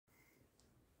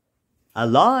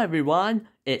Hello everyone,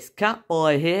 it's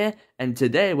Catboy here, and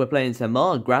today we're playing some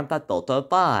more Grand Theft Auto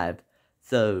 5.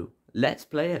 So, let's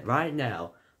play it right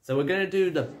now. So we're gonna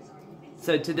do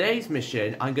today's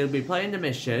mission, I'm gonna be playing the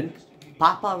mission,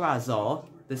 Paparazzo,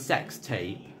 the sex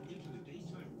tape.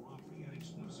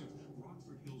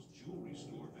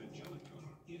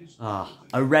 A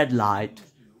red light.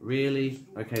 Really?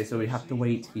 Okay, so we have to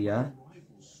wait here.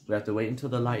 We have to wait until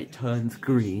the light turns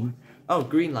green. Oh,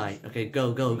 green light. Okay,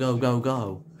 go, go, go, go,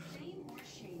 go.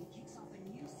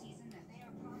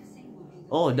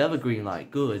 Oh, another green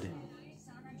light. Good.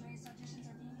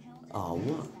 Oh,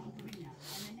 what?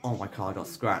 Oh my car got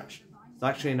scratched. It's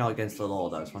actually not against the law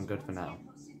though, so I'm good for now.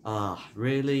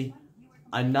 Really?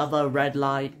 Another red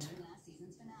light?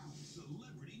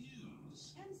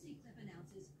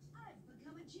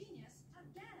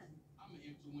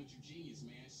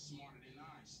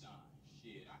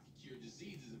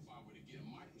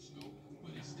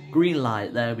 Green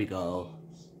light, there we go.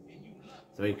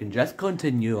 So we can just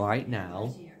continue right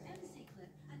now.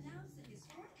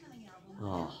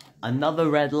 Oh, another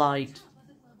red light.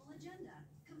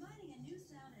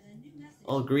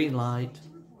 Oh, green light.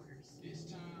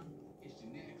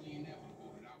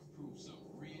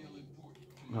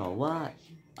 Oh, what?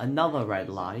 Another red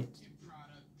light.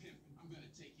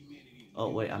 Oh,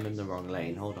 wait, I'm in the wrong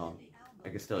lane. Hold on. I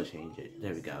can still change it.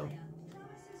 There we go.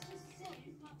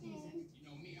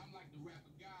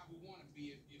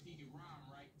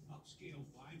 Upscale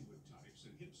Vinewood types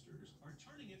and hipsters are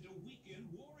turning into weekend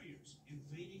warriors,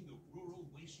 invading the rural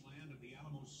wasteland of the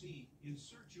Alamo Sea in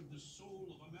search of the soul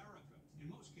of America. In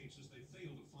most cases, they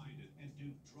fail to find it and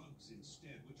do drugs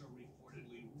instead, which are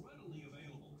reportedly readily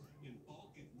available in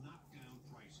bulk at knockdown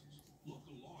prices.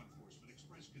 Local law enforcement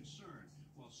expressed concern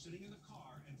while sitting in the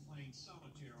car and playing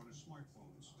solitaire on a smartphone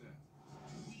instead.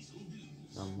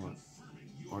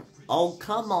 Oh,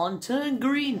 come on, turn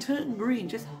green,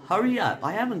 just hurry up.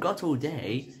 I haven't got all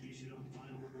day.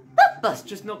 That bus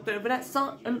just knocked over that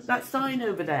sign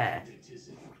over there.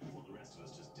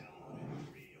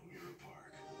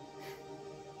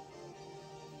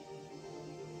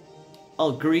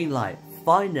 Oh, green light,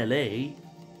 finally.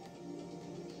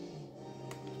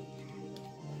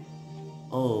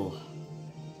 Oh.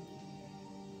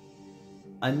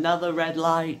 Another red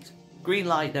light. Green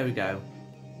light, there we go.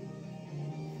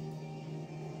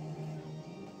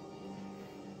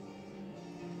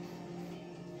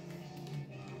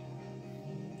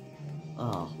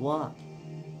 Oh, what?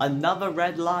 Another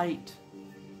red light.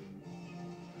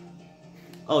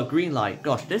 Oh, green light.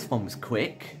 Gosh, this one was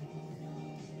quick.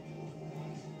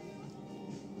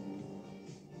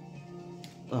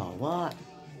 Oh, what?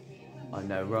 Oh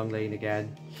no, wrong lane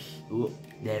again. Ooh,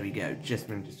 there we go. Just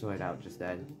managed to sort it out just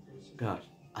then. Gosh,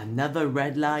 another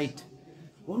red light.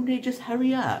 Won't they just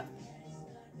hurry up?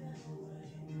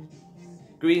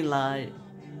 Green light.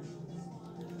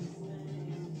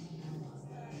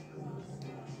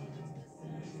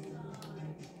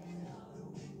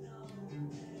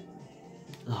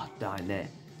 Oh, darn it.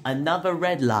 Another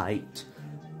red light.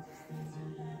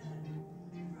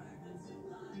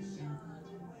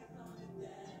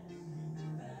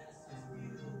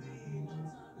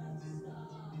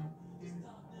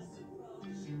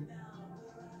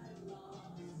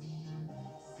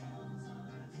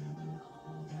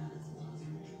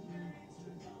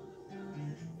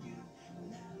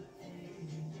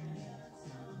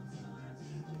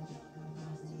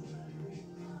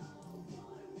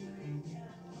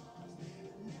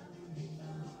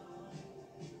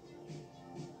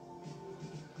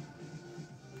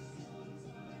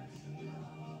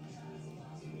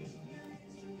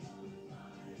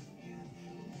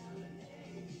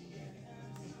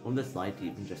 On this light,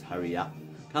 you can just hurry up.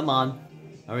 Come on,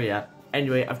 hurry up.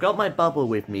 Anyway, I've got my bubble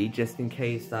with me just in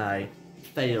case I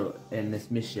fail in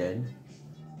this mission.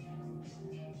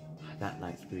 That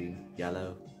light's green,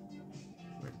 yellow.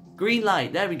 Green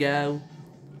light, there we go.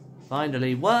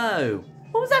 Finally, whoa!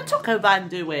 What was that taco van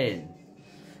doing?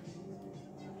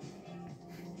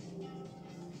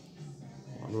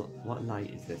 What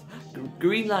light is this?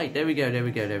 Green light, there we go, there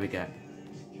we go, there we go.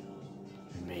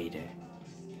 I made it.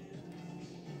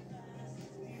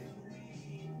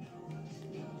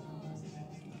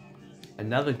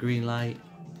 Another green light.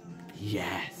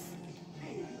 Yes.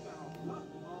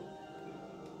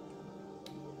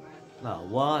 Oh,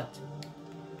 what?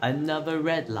 Another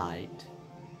red light.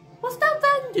 What's that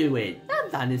van doing? That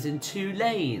van is in 2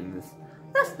 lanes.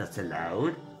 That's not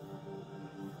allowed.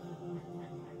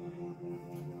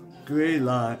 Green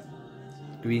light.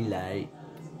 Green light.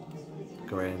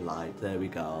 Green light. There we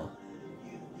go.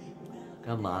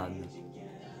 Come on.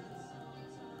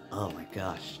 Oh my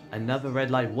gosh. Another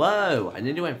red light. Whoa! I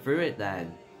nearly went through it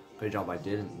then. Good job I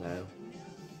didn't though.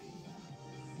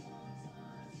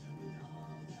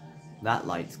 That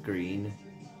light's green.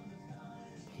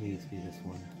 Please be this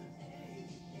one.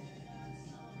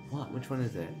 What? Which one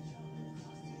is it?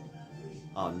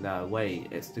 Oh no, wait.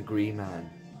 It's the green man.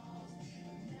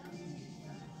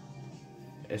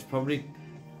 It's probably...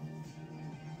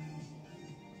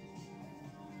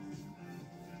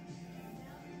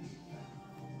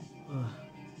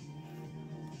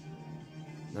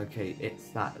 Okay, it's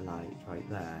that light right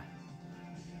there.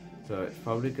 So it's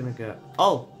probably gonna go...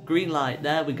 Oh! Green light!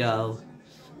 There we go!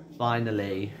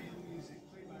 Finally.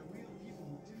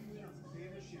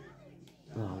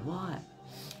 Oh, what?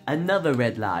 Another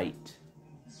red light.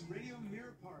 It's Radio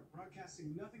Mirror Park,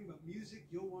 broadcasting nothing but music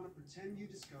you'll want to pretend you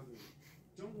discovered.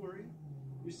 Don't worry,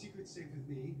 your secret's safe with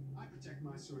me. I protect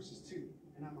my sources too,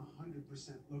 and I'm 100%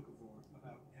 locavore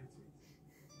about everything.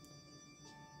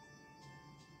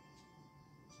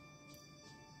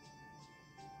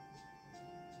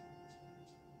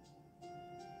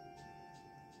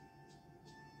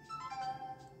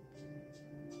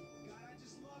 God, I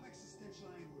just love existential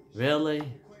language. Really?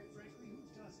 Quite frankly,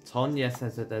 who doesn't? Tonya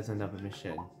says that there's another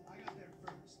mission. I got there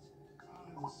first.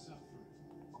 I was suffering.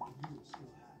 You were still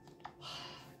happy.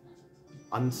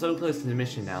 I'm so close to the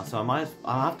mission now, so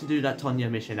I'll have to do that Tonya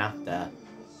mission after.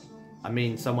 I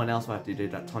mean, someone else will have to do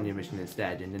that Tonya mission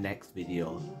instead in the next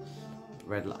video.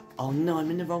 Red light. Oh no,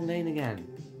 I'm in the wrong lane again.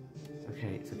 It's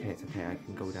okay, it's okay, it's okay. I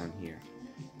can go down here.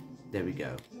 There we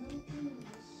go.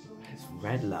 It's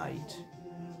red light.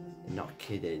 I'm not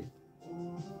kidding.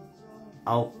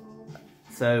 Oh.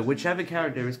 So, whichever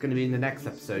character is going to be in the next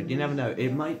episode, you never know.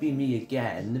 It might be me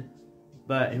again.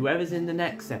 But whoever's in the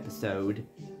next episode,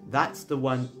 that's the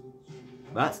one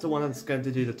that's going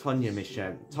to do the Tonya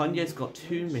mission. Tonya's got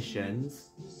 2 missions.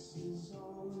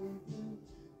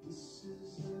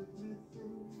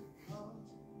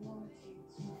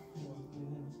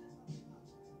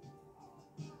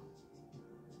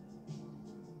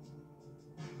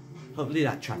 Hopefully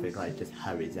that traffic light just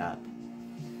hurries up.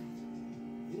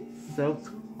 So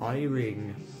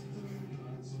tiring.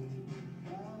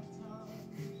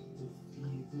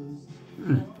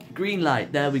 Green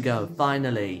light, there we go,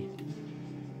 finally.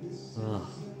 Ugh.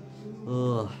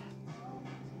 Ugh.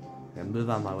 Okay, move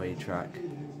out my way, truck.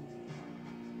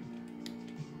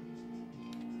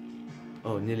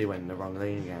 Oh, nearly went in the wrong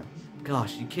lane again.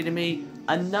 Gosh, you kidding me?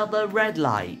 Another red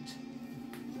light.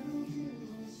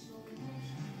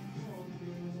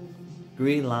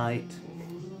 Green light.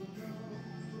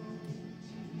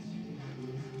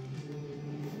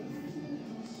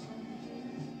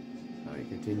 Alright,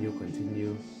 continue,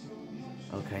 continue.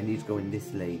 Okay, I need to go in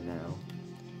this lane now.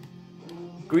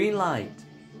 Green light!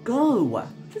 Go!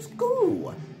 Just go!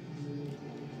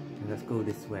 Okay, let's go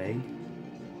this way.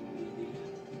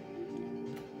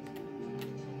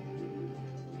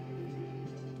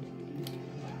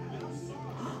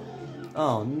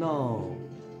 Oh no!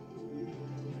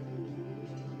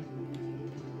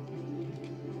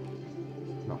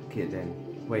 Not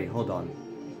kidding. Wait, hold on.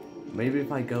 Maybe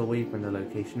if I go away from the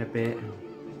location a bit,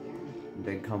 and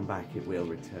then come back, it will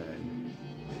return.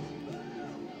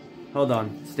 Hold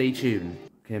on, stay tuned.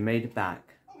 Okay, I made it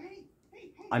back.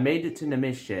 I made it to the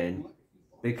mission.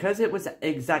 Because it was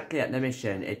exactly at the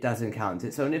mission, it doesn't count.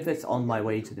 It's only if it's on my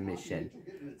way to the mission.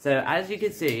 So, as you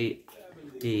can see,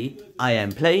 I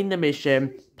am playing the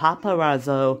mission,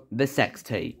 Paparazzo, the sex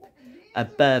tape. A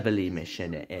Beverly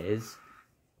mission it is.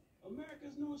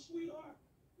 America's newest sweetheart.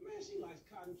 Man, she likes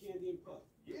cotton candy and puff.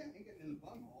 Yeah, ain't getting in the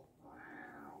bunghole.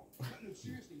 Wow. No,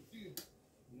 seriously, dude.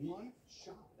 One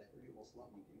shot that really will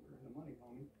slap me. We're in the money,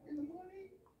 homie. In the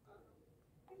money?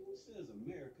 Who says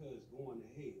America is going to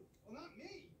hell? Well, not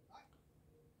me.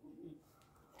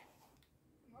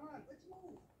 Come on, let's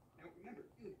move. Now, remember,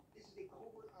 dude, this is a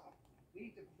covert op. We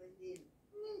need to blend in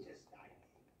ninja style.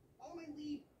 All my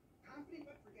leave, confident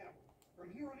but forgettable.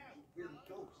 From here on out, we're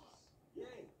ghosts. Yeah,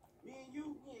 me and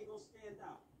you, we ain't gonna stand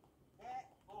out.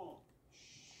 At all.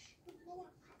 Shh. Look lower,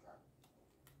 cover.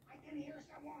 I can hear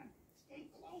someone. Stay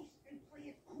close and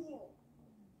play it cool.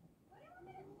 What do you want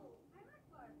me to do? I'm not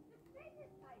hurt. Just take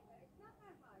this diaper. It's not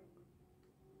that hard.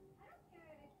 I don't care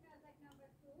if it smells like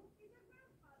number 2. It's your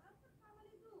grandpa. That's what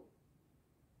family do.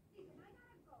 Listen, I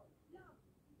gotta go. Love,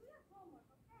 do your homework,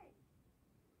 okay?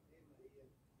 Hey, Maria.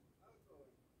 How's it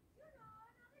going? You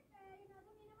know, another day,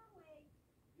 another minimum wage.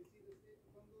 You see the state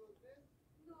bundle of this?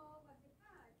 No, what's it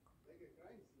bad? Like a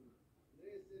crime scene.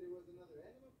 Andrea said it was another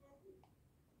animal problem.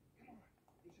 Come on.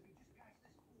 They should be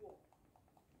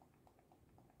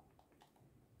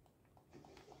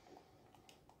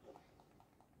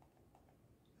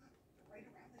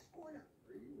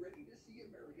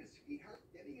a sweetheart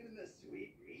getting in the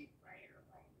sweet refrigerator.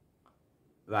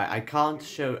 Right, I can't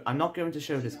show... I'm not going to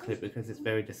show this clip because it's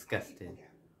very disgusting.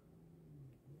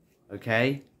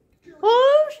 Okay?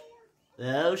 Oh,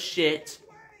 oh shit.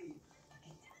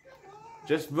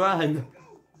 Just run.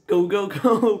 Go, go,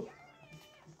 go.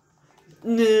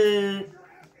 No.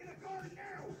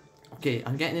 Okay,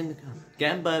 I'm getting in the car.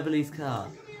 Get in Beverly's car.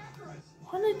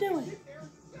 What are they doing?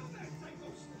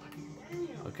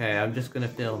 Okay, I'm just gonna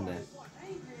film this.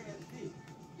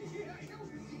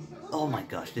 Oh my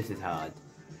gosh, this is hard.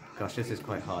 Gosh, this is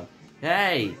quite hard.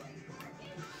 Hey!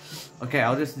 Okay,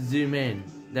 I'll just zoom in.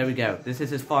 There we go. This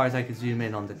is as far as I can zoom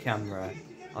in on the camera,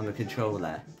 on the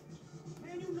controller.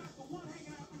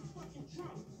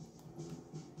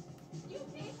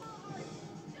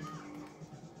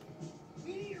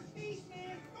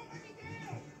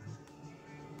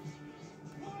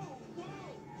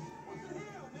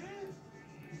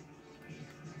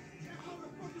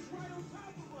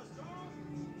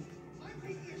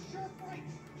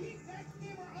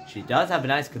 She does have a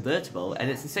nice convertible, and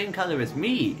it's the same color as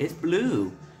me. It's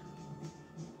blue.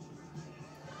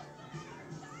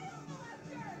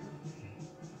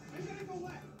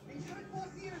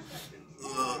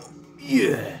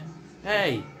 Yeah.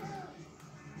 Hey.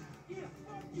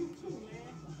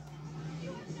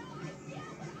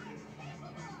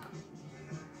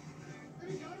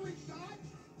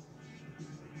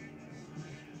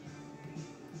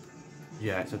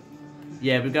 Yeah, it's a...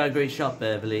 Yeah, we got a great shot,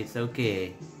 Beverly. It's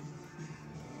okay.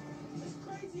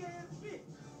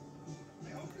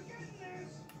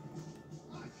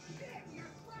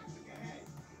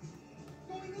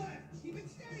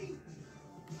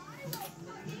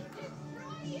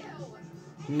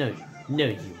 No, no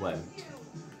you won't.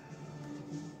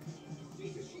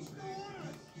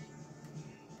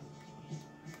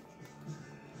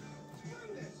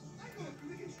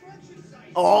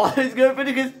 Oh, he's going for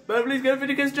the Beverly's going for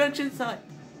the construction site.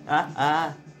 Ha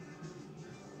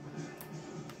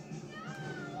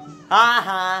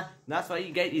ha. That's what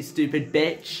you get, you stupid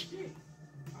bitch.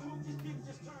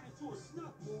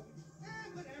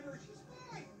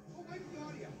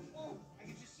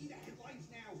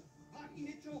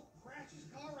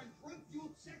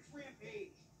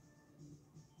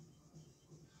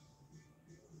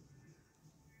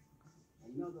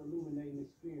 Another illuminating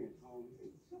experience, homie.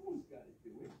 Someone's got to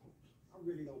do it. I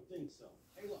really don't think so.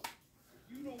 Hey, look.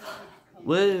 If you don't want to become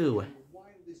woo. the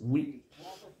wildest breed,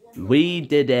 We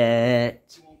did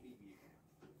it. you won't be here.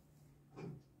 But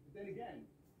then again,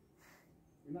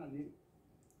 you're not an idiot.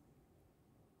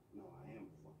 No, I am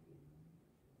fucking.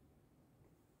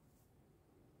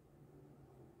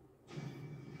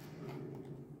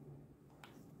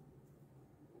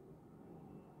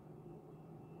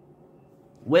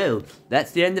 Well,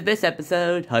 that's the end of this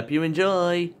episode. Hope you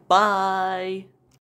enjoy. Bye.